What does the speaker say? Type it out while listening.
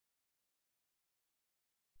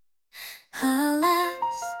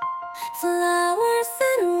Alas, flowers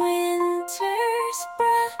in winter's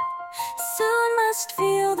breath soon must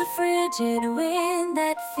feel the frigid wind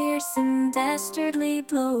that fierce and dastardly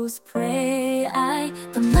blows. Pray I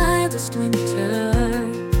the mildest winter.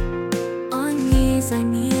 On knees I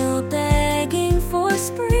kneel begging for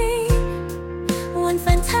spring, when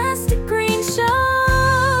fantastic green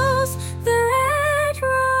shows the red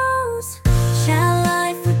rose. Shall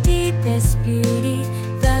I for deepest beauty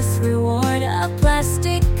thus reward a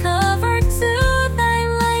plastic cover to thy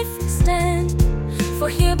life extend? For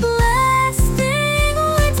here blasting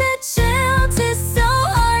winter chill, 'tis so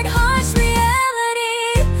hard, harsh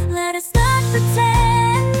reality. Let us not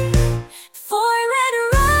pretend. For red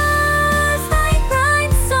rose thy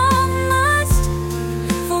bright soul must,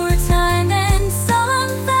 for time and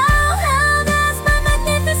solemn thou held as my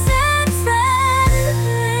magnificent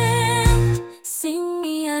friend. Sing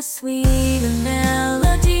me a sweeter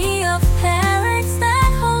melody of parrots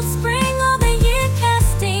that hold spring all the year,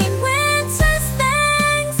 casting winter's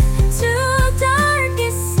thanks into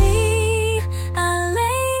darkest sea.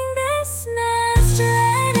 Allaying this nest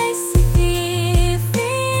dread I see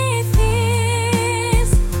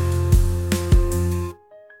fears.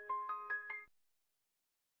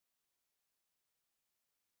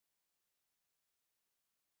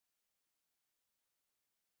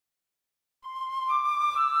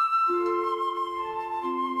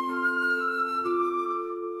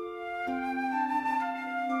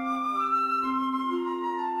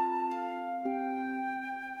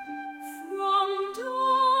 From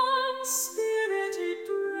dawn, spirited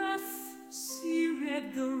breath, see red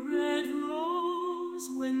the red rose.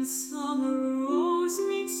 When summer rose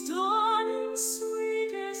meets dawn in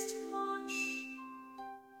sweetest hush,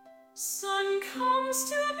 sun comes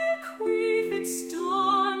to bequeath its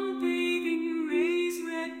dawn, bathing rays,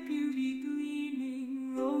 red beauty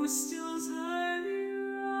gleaming, rose stills early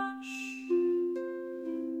rush.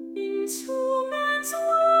 Into man's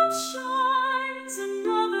world shines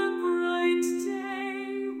another bright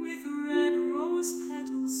day, with red rose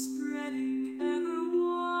petals spreading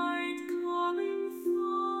ever-wide, calling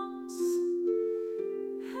thoughts.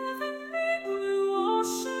 Heavenly blue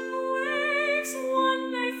ocean waves, one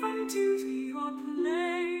day from duty or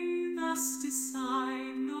play, thus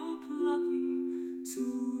decide no plucking to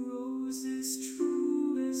roses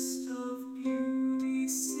truest of beauty,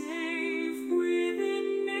 save within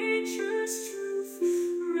nature's truth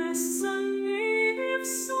rests a native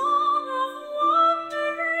song of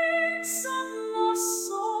wandering. Some lost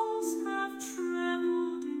souls have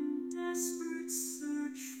traveled in desperate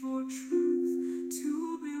search for truth to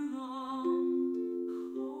belong.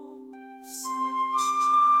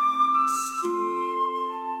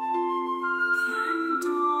 Can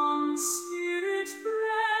dawn spirit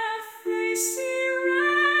breath they see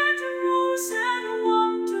red rose and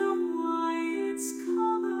wonder why its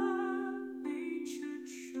color nature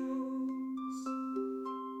chose?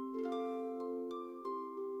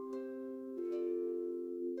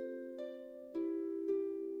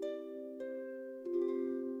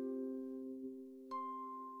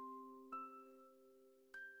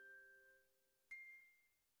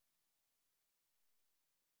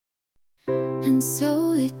 And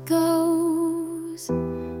so it goes,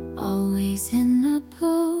 always in a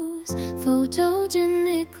pose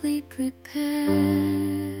photogenically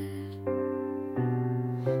prepared.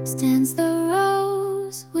 Stands the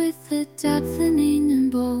rose with the deafening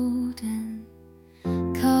emboldened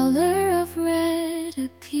color of red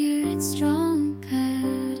appear its strong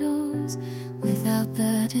petals, without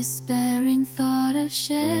the despairing thought of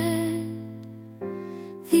shed.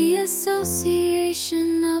 The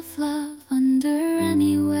association of love under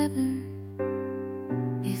any weather,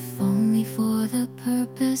 if only for the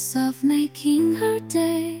purpose of making her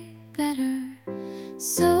day better.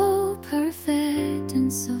 So perfect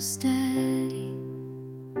and so steady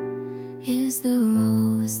is the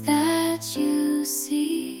rose that you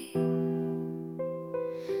see,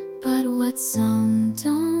 but what some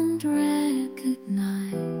don't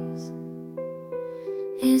recognize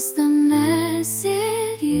is the mess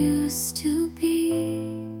it used to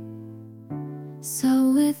be.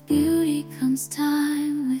 So with beauty comes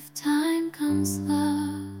time, with time comes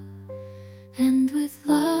love, and with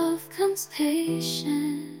love comes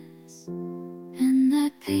patience, and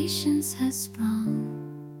that patience has sprung.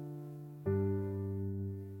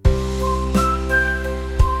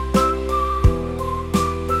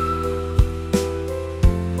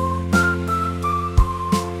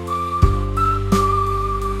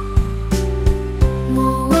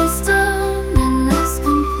 More wisdom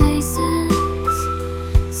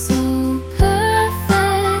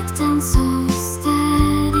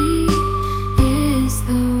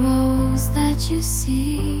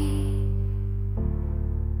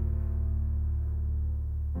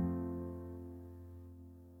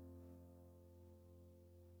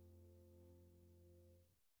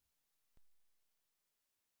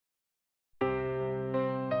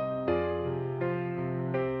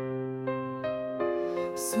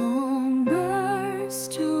Songbirds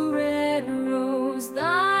to red rose,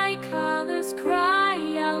 thy colors cry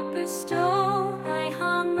out, bestow thy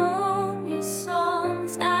harmonious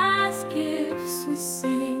songs as gifts. We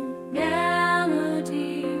sing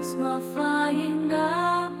melodies while flying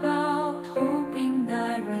about, hoping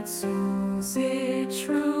that red souls it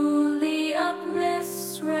truly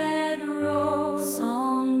uplifts. Red rose,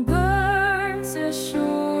 songbirds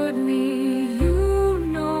assuredly, you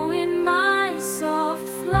know in my soft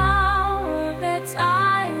flower beds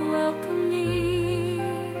I welcome thee.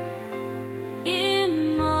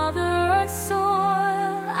 In Mother Earth's soil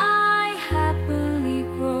I happily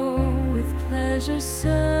grow, with pleasure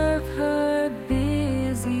serve her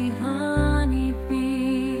busy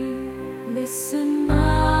honeybee. Listen,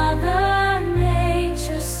 Mother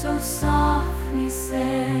Nature so softly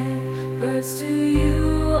said, birds to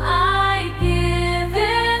you I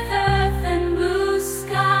giveth earth and blue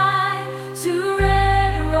sky, to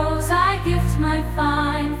red rose I gift my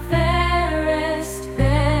fine fairest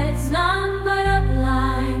beds. None but a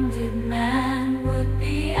blinded man would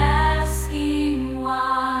be asking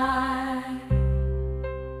why.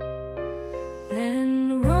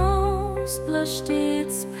 Then rose blushed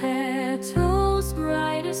its petals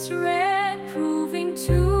brightest red, proving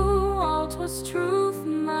to all 'twas truth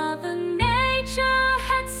Mother Nature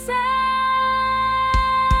had said.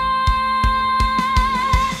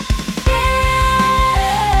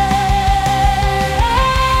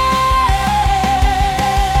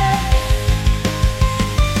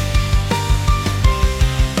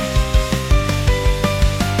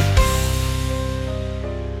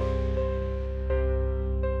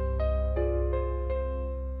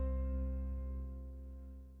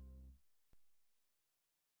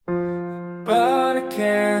 But I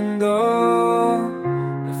can't go,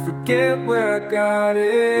 I forget where I got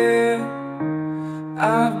it.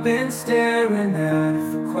 I've been staring at it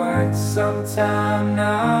for quite some time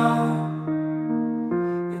now.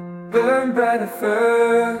 It burned bright at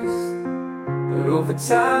first, but over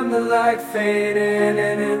time the light faded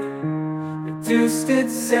and it reduced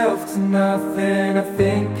itself to nothing. I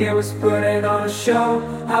think it was putting on a show,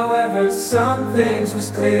 however some things was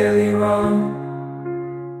clearly wrong.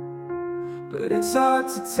 But it's hard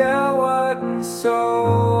to tell what, and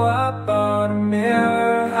so I bought a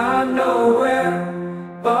mirror. I know where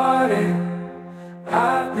I bought it.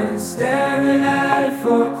 I've been staring at it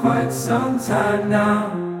for quite some time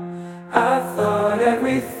now. I thought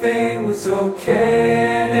everything was okay,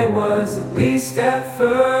 and it was at least at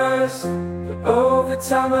first. But over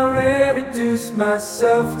time I reduced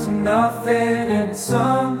myself to nothing, and at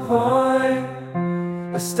some point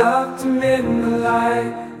I stopped emitting the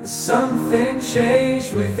light. Something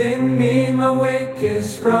changed within me, my wake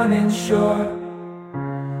is running short.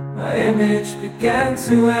 My image began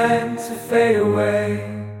to end, to fade away.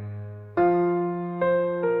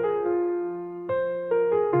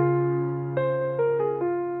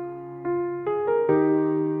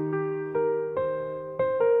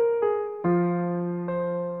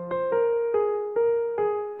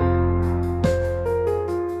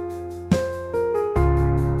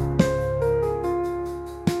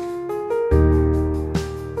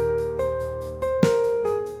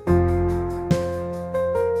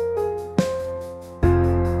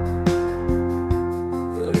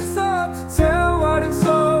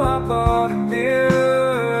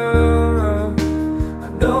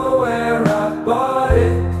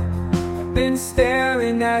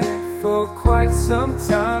 For quite some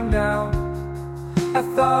time now, I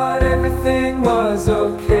thought everything was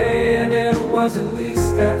okay, and it was at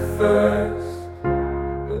least at first.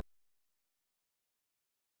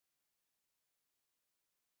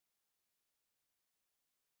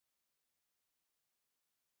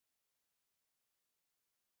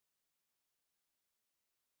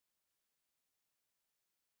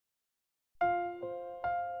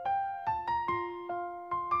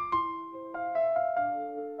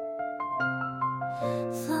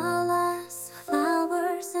 Flawless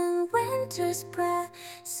flowers in winter's breath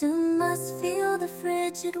soon must feel the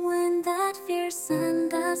frigid wind that fierce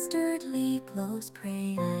and dastardly blows.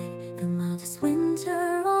 Pray I, the mildest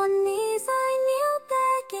winter on knees I kneel,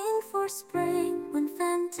 begging for spring, when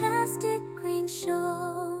fantastic green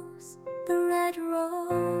shows the red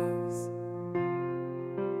rose.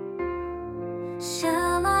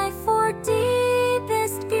 Shall I for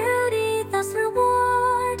deepest beauty thus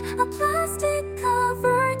reward a plastic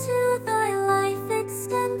cover to thy life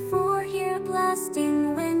extend? For here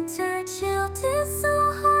blasting winter chill, 'tis so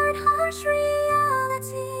hard, harsh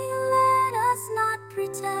reality. Let us not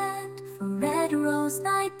pretend, for red rose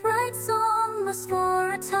thy bright song must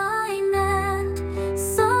for a time end.